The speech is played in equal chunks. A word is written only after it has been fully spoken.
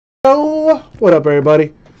Yo! What up,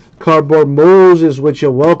 everybody? Cardboard Moses with you.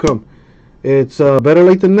 Welcome. It's better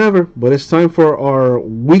late than never, but it's time for our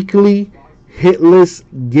weekly Hitless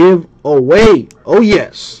giveaway. Oh,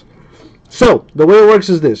 yes. So, the way it works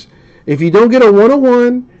is this. If you don't get a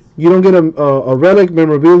 101, you don't get a relic,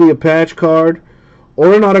 memorabilia, patch card,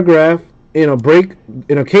 or an autograph in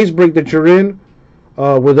a case break that you're in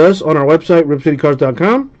with us on our website,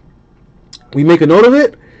 ripcitycards.com. We make a note of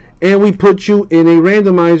it, and we put you in a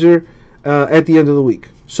randomizer at the end of the week.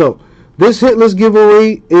 So, this Hitless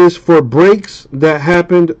giveaway is for breaks that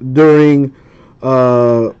happened during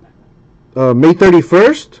May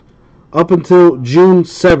 31st up until June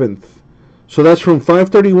 7th. So, that's from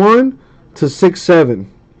 5/31 to 6/7,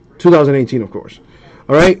 2018, of course.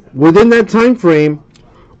 All right? Within that time frame,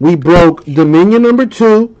 we broke Dominion number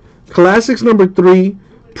 2, Classics number 3,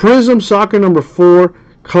 Prism Soccer number 4,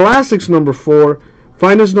 Classics number 4,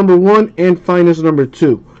 Finest number 1, and Finest number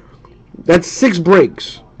 2. That's 6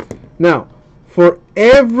 breaks. Now, for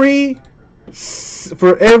every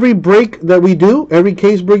break that we do, every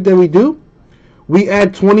case break that we do, we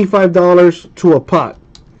add $25 to a pot.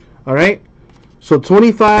 All right? So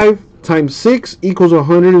 25 times 6 equals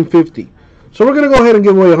 150. So we're going to go ahead and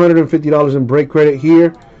give away $150 in break credit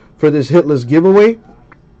here for this Hitless giveaway.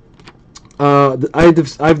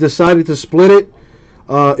 I've decided to split it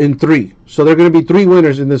in 3. So there are going to be 3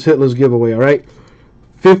 winners in this Hitless giveaway, all right?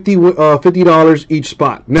 $50 each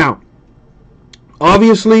spot. Now,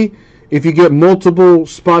 obviously, if you get multiple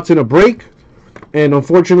spots in a break, and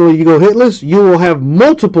unfortunately you go hitless, you will have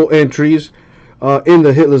multiple entries in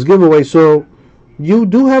the Hitless giveaway. So you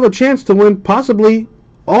do have a chance to win possibly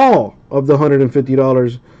all of the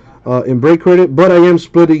 $150 in break credit, but I am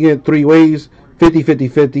splitting it 3 ways, 50, 50,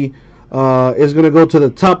 50. It's going to go to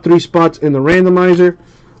the top 3 spots in the randomizer.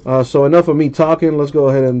 So enough of me talking. Let's go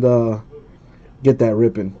ahead and get that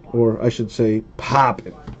ripping, or I should say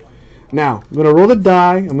popping. Now, I'm going to roll the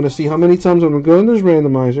die. I'm going to see how many times I'm going to go in this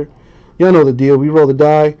randomizer. Y'all know the deal. We roll the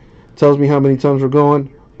die. Tells me how many times we're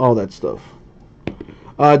going. All that stuff.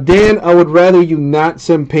 Dan, I would rather you not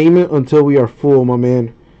send payment until we are full, my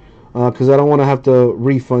man. Because I don't want to have to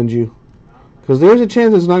refund you. Because there's a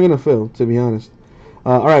chance it's not going to fill, to be honest.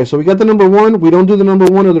 Alright, so we got the number 1. We don't do the number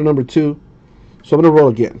 1 or the number 2. So I'm going to roll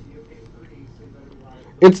again.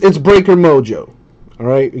 It's Breaker Mojo.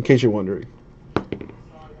 Alright, in case you're wondering.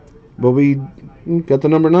 But we got the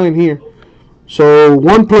number 9 here. So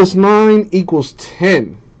 1 plus 9 equals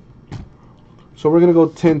 10. So we're going to go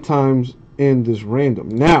 10 times in this random.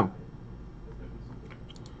 Now,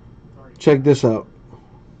 check this out.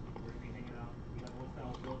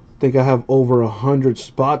 I think I have over 100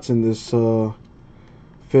 spots in this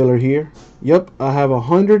filler here. Yep, I have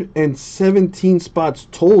 117 spots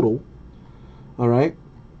total. All right.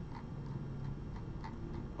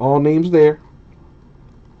 All names there.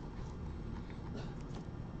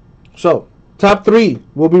 So, top 3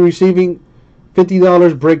 will be receiving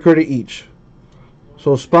 $50 break credit each.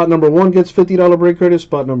 So, spot number 1 gets $50 break credit.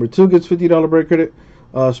 Spot number 2 gets $50 break credit.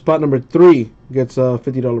 Spot number 3 gets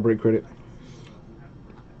 $50 break credit.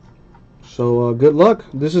 So, good luck.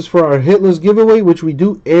 This is for our Hitless giveaway, which we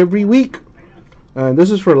do every week. And this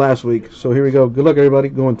is for last week. So, here we go. Good luck, everybody.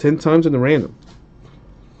 Going 10 times in the random.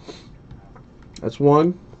 That's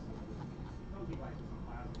 1.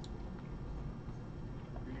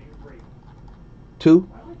 2.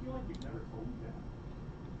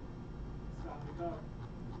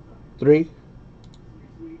 3.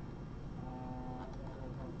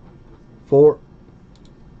 4.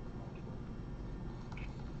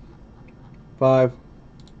 5.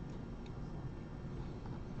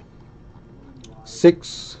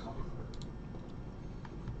 6.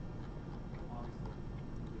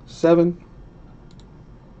 7.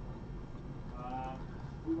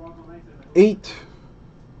 8.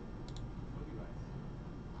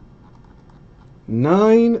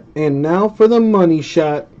 9. And now for the money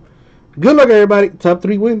shot. Good luck, everybody. Top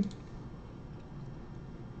 3 win.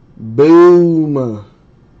 Boom.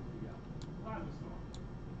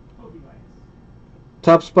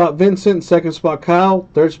 Top spot Vincent, second spot Kyle,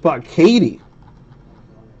 third spot Katie.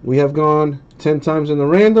 We have gone 10 times in the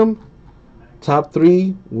random. Top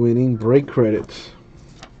 3 winning break credits.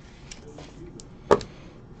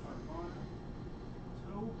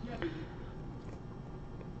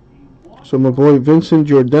 So my boy Vincent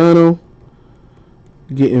Giordano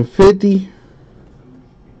getting 50.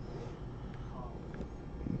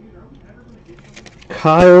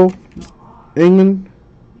 Kyle England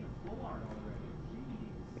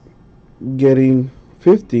getting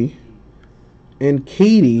 50. And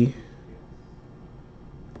Katie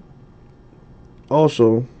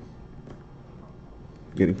also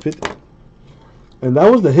getting 50. And that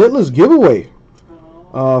was the Hitless giveaway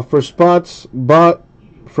for spots bought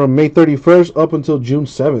from May 31st up until June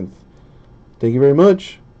 7th. Thank you very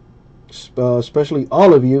much, especially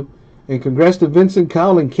all of you. And congrats to Vincent,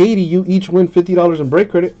 Kyle, and Katie. You each win $50 in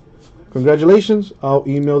break credit. Congratulations. I'll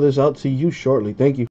email this out to you shortly. Thank you.